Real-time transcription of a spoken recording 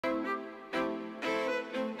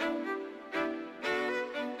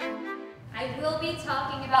will be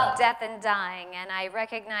talking about death and dying, and I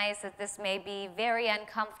recognize that this may be very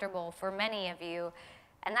uncomfortable for many of you,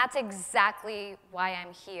 and that's exactly why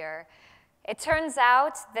I'm here. It turns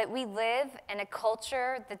out that we live in a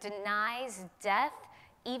culture that denies death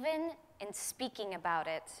even in speaking about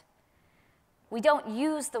it. We don't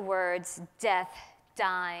use the words death,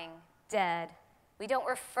 dying, dead. We don't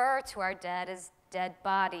refer to our dead as dead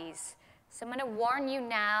bodies. So I'm going to warn you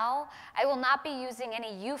now, I will not be using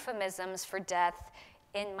any euphemisms for death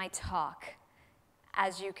in my talk.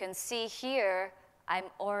 As you can see here, I'm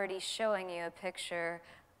already showing you a picture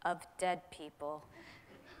of dead people.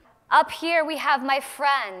 Up here we have my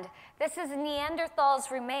friend. This is Neanderthal's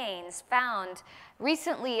remains found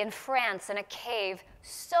recently in France in a cave,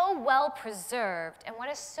 so well preserved. And what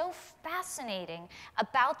is so fascinating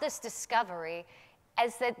about this discovery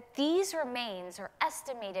is that these remains are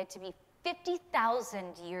estimated to be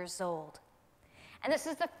 50,000 years old. And this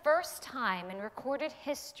is the first time in recorded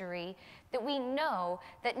history that we know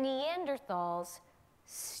that Neanderthals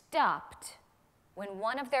stopped when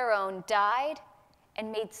one of their own died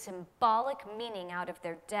and made symbolic meaning out of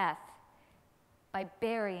their death by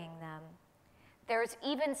burying them. There is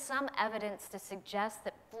even some evidence to suggest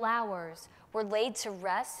that flowers were laid to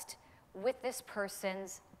rest with this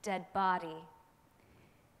person's dead body.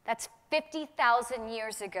 That's 50,000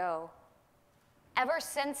 years ago. Ever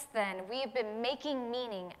since then, we have been making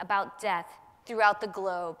meaning about death throughout the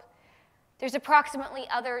globe. There's approximately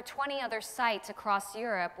 20 other sites across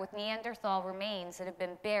Europe with Neanderthal remains that have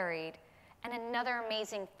been buried. And another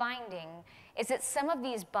amazing finding is that some of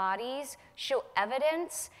these bodies show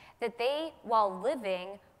evidence that they, while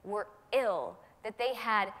living, were ill, that they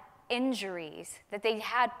had injuries, that they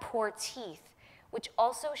had poor teeth, which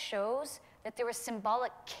also shows that there was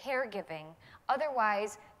symbolic caregiving.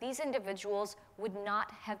 Otherwise, these individuals would not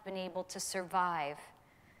have been able to survive.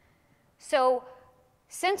 So,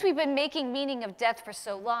 since we've been making meaning of death for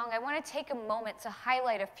so long, I want to take a moment to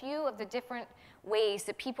highlight a few of the different ways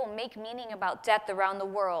that people make meaning about death around the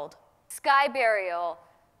world. Sky burial.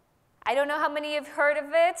 I don't know how many have heard of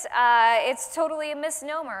it. It's totally a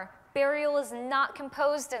misnomer. Burial is not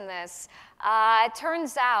composed in this. It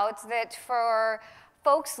turns out that for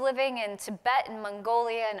folks living in Tibet and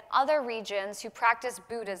Mongolia and other regions who practice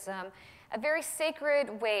Buddhism, a very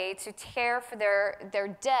sacred way to care for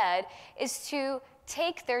their dead is to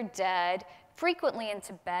take their dead, frequently in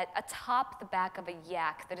Tibet, atop the back of a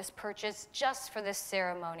yak that is purchased just for this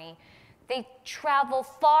ceremony. They travel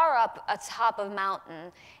far up atop a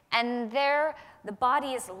mountain, and there the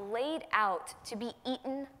body is laid out to be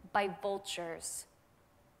eaten by vultures.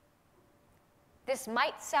 This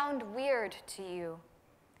might sound weird to you,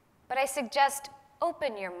 but I suggest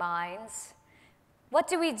open your minds. What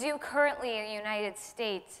do we do currently in the United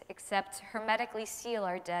States except hermetically seal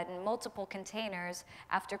our dead in multiple containers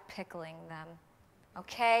after pickling them?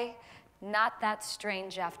 Okay? Not that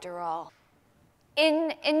strange after all.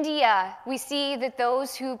 In India, we see that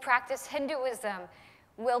those who practice Hinduism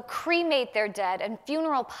will cremate their dead in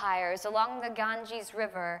funeral pyres along the Ganges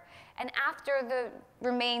River. And after the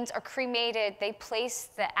remains are cremated, they place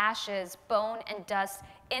the ashes, bone, and dust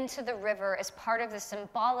into the river as part of the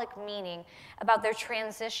symbolic meaning about their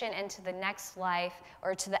transition into the next life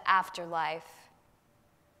or to the afterlife.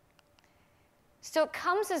 So it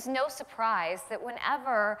comes as no surprise that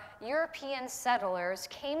whenever European settlers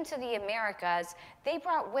came to the Americas, they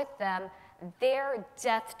brought with them their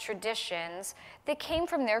death traditions that came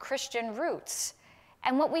from their Christian roots.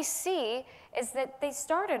 And what we see is that they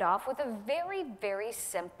started off with a very, very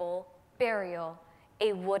simple burial,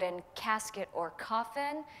 a wooden casket or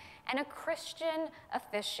coffin, and a Christian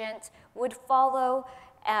officiant would follow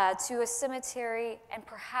to a cemetery and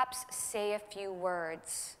perhaps say a few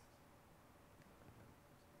words.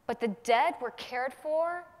 But the dead were cared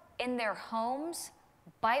for in their homes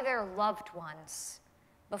by their loved ones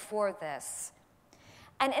before this.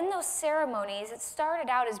 And in those ceremonies, it started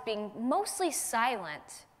out as being mostly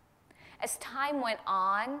silent. As time went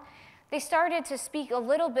on, they started to speak a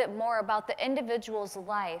little bit more about the individual's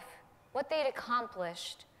life, what they'd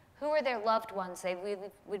accomplished, who were their loved ones they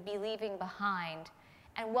would be leaving behind,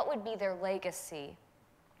 and what would be their legacy.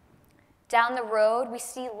 Down the road, we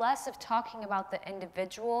see less of talking about the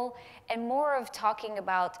individual and more of talking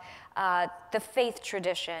about the faith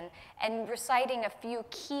tradition and reciting a few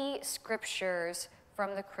key scriptures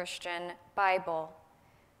from the Christian Bible.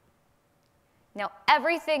 Now,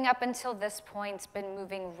 everything up until this point's been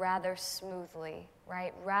moving rather smoothly,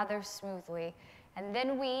 right? Rather smoothly. And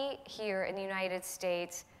then we, here in the United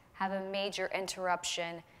States, have a major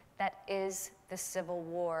interruption that is the Civil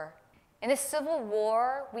War. In the Civil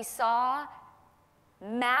War, we saw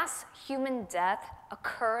mass human death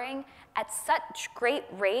occurring at such great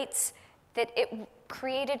rates that it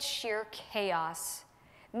created sheer chaos.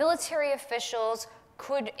 Military officials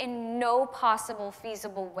could in no possible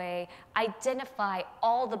feasible way identify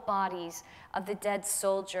all the bodies of the dead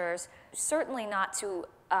soldiers, certainly not to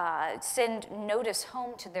send notice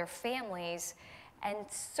home to their families, and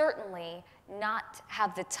certainly not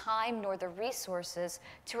have the time nor the resources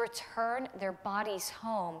to return their bodies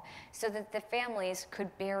home so that the families could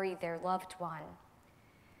bury their loved one.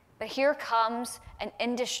 But here comes an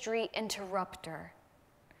industry interrupter.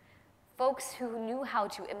 Folks who knew how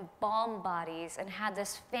to embalm bodies and had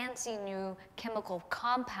this fancy new chemical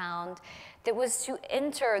compound that was to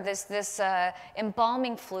enter this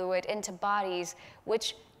embalming fluid into bodies,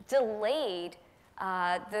 which delayed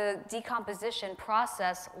the decomposition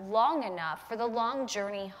process long enough for the long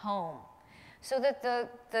journey home so that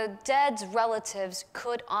the dead's relatives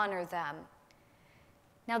could honor them.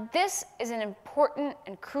 Now, this is an important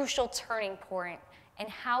and crucial turning point in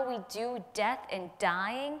how we do death and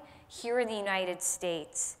dying here in the United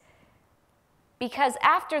States. Because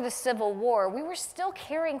after the Civil War, we were still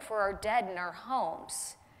caring for our dead in our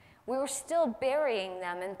homes. We were still burying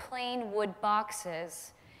them in plain wood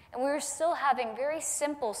boxes. And we were still having very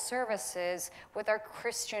simple services with our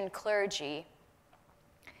Christian clergy.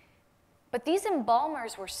 But these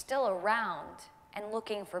embalmers were still around and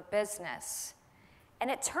looking for business. And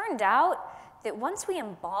it turned out that once we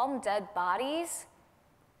embalmed dead bodies,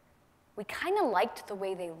 we kind of liked the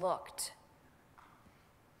way they looked.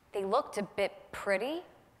 They looked a bit pretty,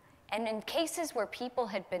 and in cases where people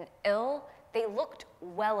had been ill, they looked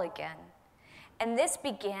well again. And this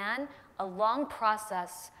began a long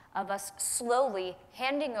process of us slowly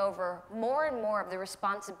handing over more and more of the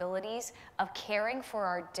responsibilities of caring for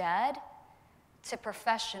our dead to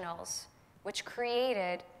professionals, which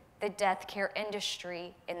created the death care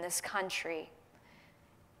industry in this country.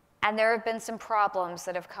 And there have been some problems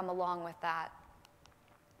that have come along with that.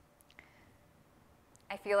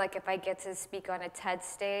 I feel like if I get to speak on a TED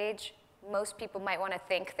stage, most people might want to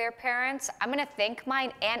thank their parents. I'm going to thank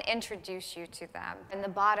mine and introduce you to them. In the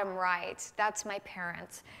bottom right, that's my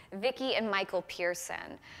parents, Vicki and Michael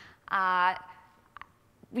Pearson.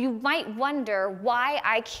 You might wonder why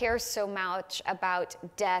I care so much about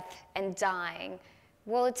death and dying.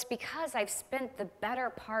 Well, it's because I've spent the better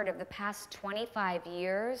part of the past 25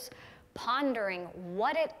 years pondering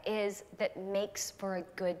what it is that makes for a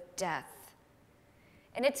good death.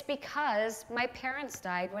 And it's because my parents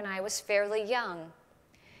died when I was fairly young.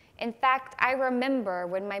 In fact, I remember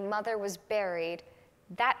when my mother was buried,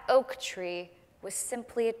 that oak tree was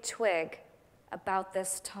simply a twig about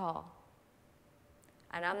this tall.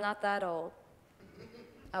 And I'm not that old.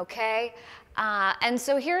 Okay? And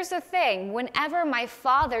so here's the thing. Whenever my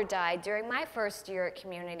father died during my first year at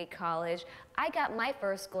community college, I got my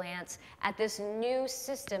first glance at this new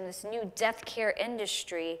system, this new death care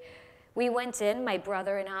industry. We went in, my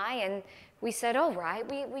brother and I, and we said, all right,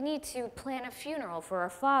 we need to plan a funeral for our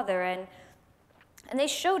father. And they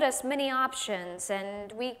showed us many options,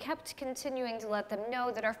 and we kept continuing to let them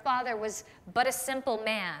know that our father was but a simple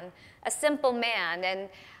man. And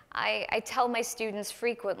I tell my students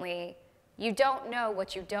frequently, you don't know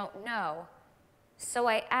what you don't know. So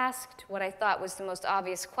I asked what I thought was the most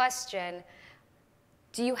obvious question,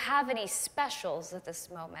 do you have any specials at this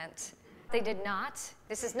moment? They did not.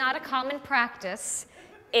 This is not a common practice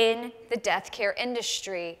in the death care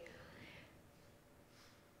industry.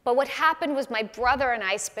 But what happened was my brother and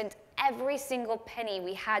I spent every single penny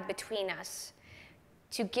we had between us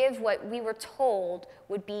to give what we were told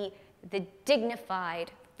would be the dignified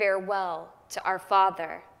farewell to our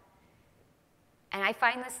father. And I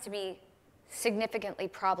find this to be significantly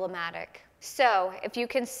problematic. So, if you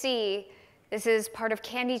can see, this is part of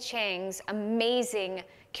Candy Chang's amazing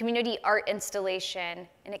community art installation,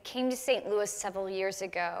 and it came to St. Louis several years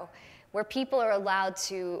ago, where people are allowed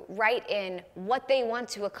to write in what they want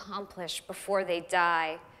to accomplish before they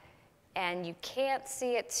die. And you can't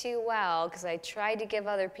see it too well, because I tried to give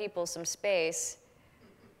other people some space.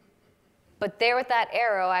 But there with that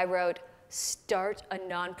arrow, I wrote, start a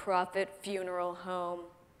nonprofit funeral home.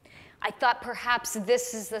 I thought perhaps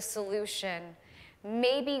this is the solution.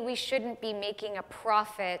 Maybe we shouldn't be making a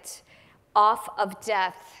profit off of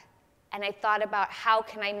death. And I thought about how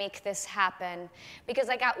can I make this happen? Because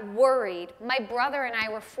I got worried. My brother and I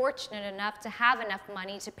were fortunate enough to have enough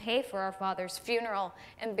money to pay for our father's funeral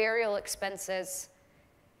and burial expenses.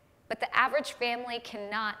 But the average family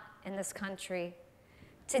cannot in this country.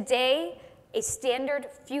 Today, a standard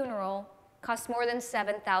funeral costs more than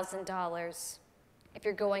 $7,000 if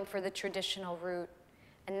you're going for the traditional route.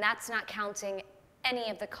 And that's not counting any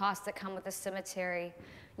of the costs that come with a cemetery.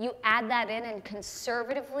 You add that in, and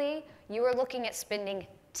conservatively, you are looking at spending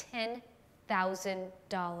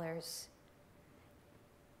 $10,000.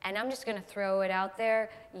 And I'm just gonna throw it out there.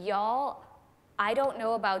 Y'all, I don't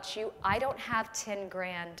know about you, I don't have 10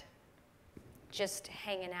 grand just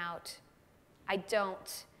hanging out. I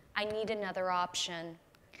don't. I need another option.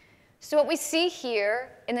 So what we see here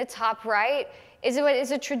in the top right is what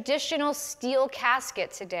is a traditional steel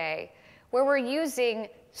casket today, where we're using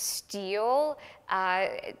steel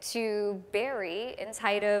to bury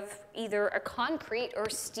inside of either a concrete or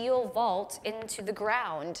steel vault into the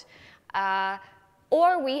ground.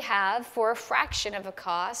 Or we have, for a fraction of a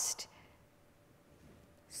cost,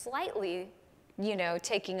 slightly,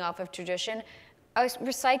 taking off of tradition, a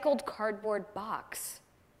recycled cardboard box.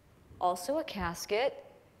 Also a casket.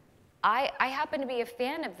 I happen to be a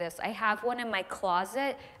fan of this. I have one in my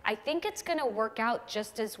closet. I think it's gonna work out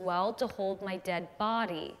just as well to hold my dead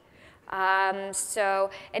body. And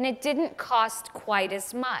it didn't cost quite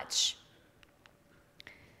as much.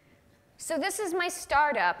 So this is my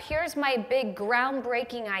startup. Here's my big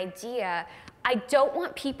groundbreaking idea. I don't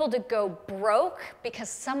want people to go broke because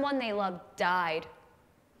someone they love died.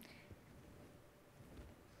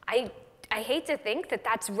 I hate to think that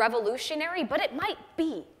that's revolutionary, but it might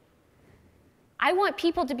be. I want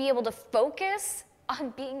people to be able to focus on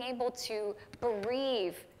being able to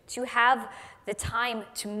bereave, to have the time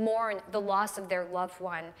to mourn the loss of their loved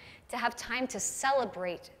one, to have time to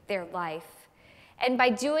celebrate their life. And by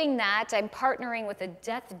doing that, I'm partnering with a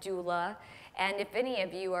death doula. And if any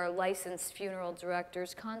of you are licensed funeral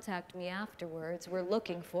directors, contact me afterwards. We're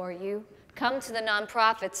looking for you. Come to the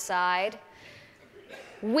nonprofit side.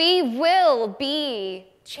 We will be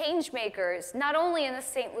change makers, not only in the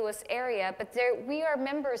St. Louis area, but we are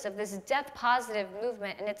members of this death positive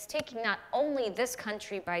movement, and it's taking not only this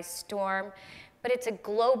country by storm, but it's a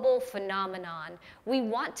global phenomenon. We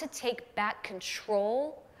want to take back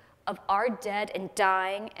control of our dead and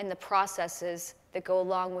dying and the processes that go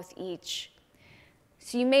along with each.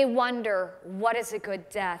 So you may wonder, what is a good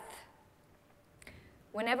death?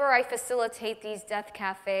 Whenever I facilitate these death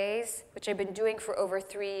cafes, which I've been doing for over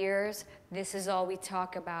 3 years, this is all we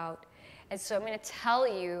talk about. And so I'm going to tell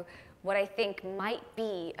you what I think might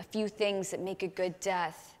be a few things that make a good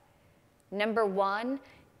death. Number one,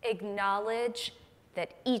 acknowledge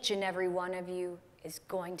that each and every one of you is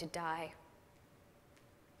going to die.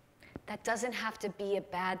 That doesn't have to be a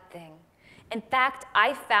bad thing. In fact,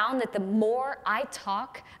 I found that the more I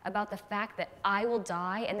talk about the fact that I will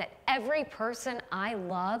die and that every person I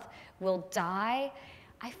love will die,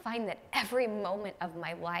 I find that every moment of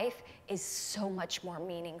my life is so much more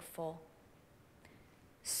meaningful.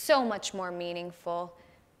 So much more meaningful.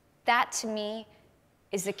 That, to me,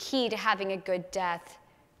 is the key to having a good death.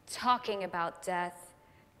 Talking about death,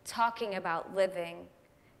 talking about living,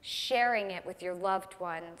 sharing it with your loved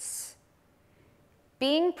ones.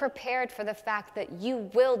 Being prepared for the fact that you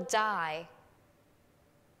will die,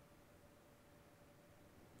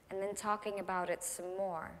 and then talking about it some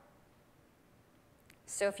more.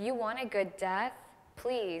 So if you want a good death,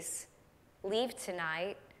 please leave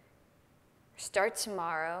tonight, start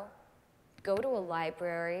tomorrow, go to a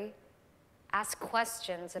library, ask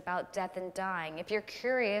questions about death and dying. If you're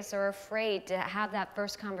curious or afraid to have that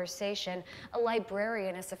first conversation, a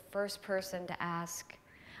librarian is the first person to ask.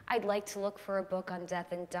 I'd like to look for a book on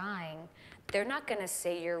death and dying. They're not going to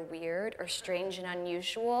say you're weird or strange and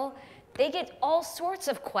unusual. They get all sorts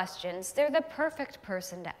of questions. They're the perfect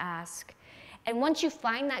person to ask. And once you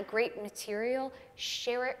find that great material,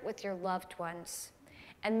 share it with your loved ones.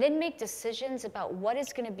 And then make decisions about what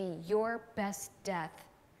is going to be your best death.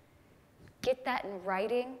 Get that in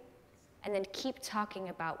writing, and then keep talking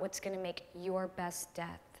about what's going to make your best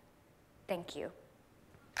death. Thank you.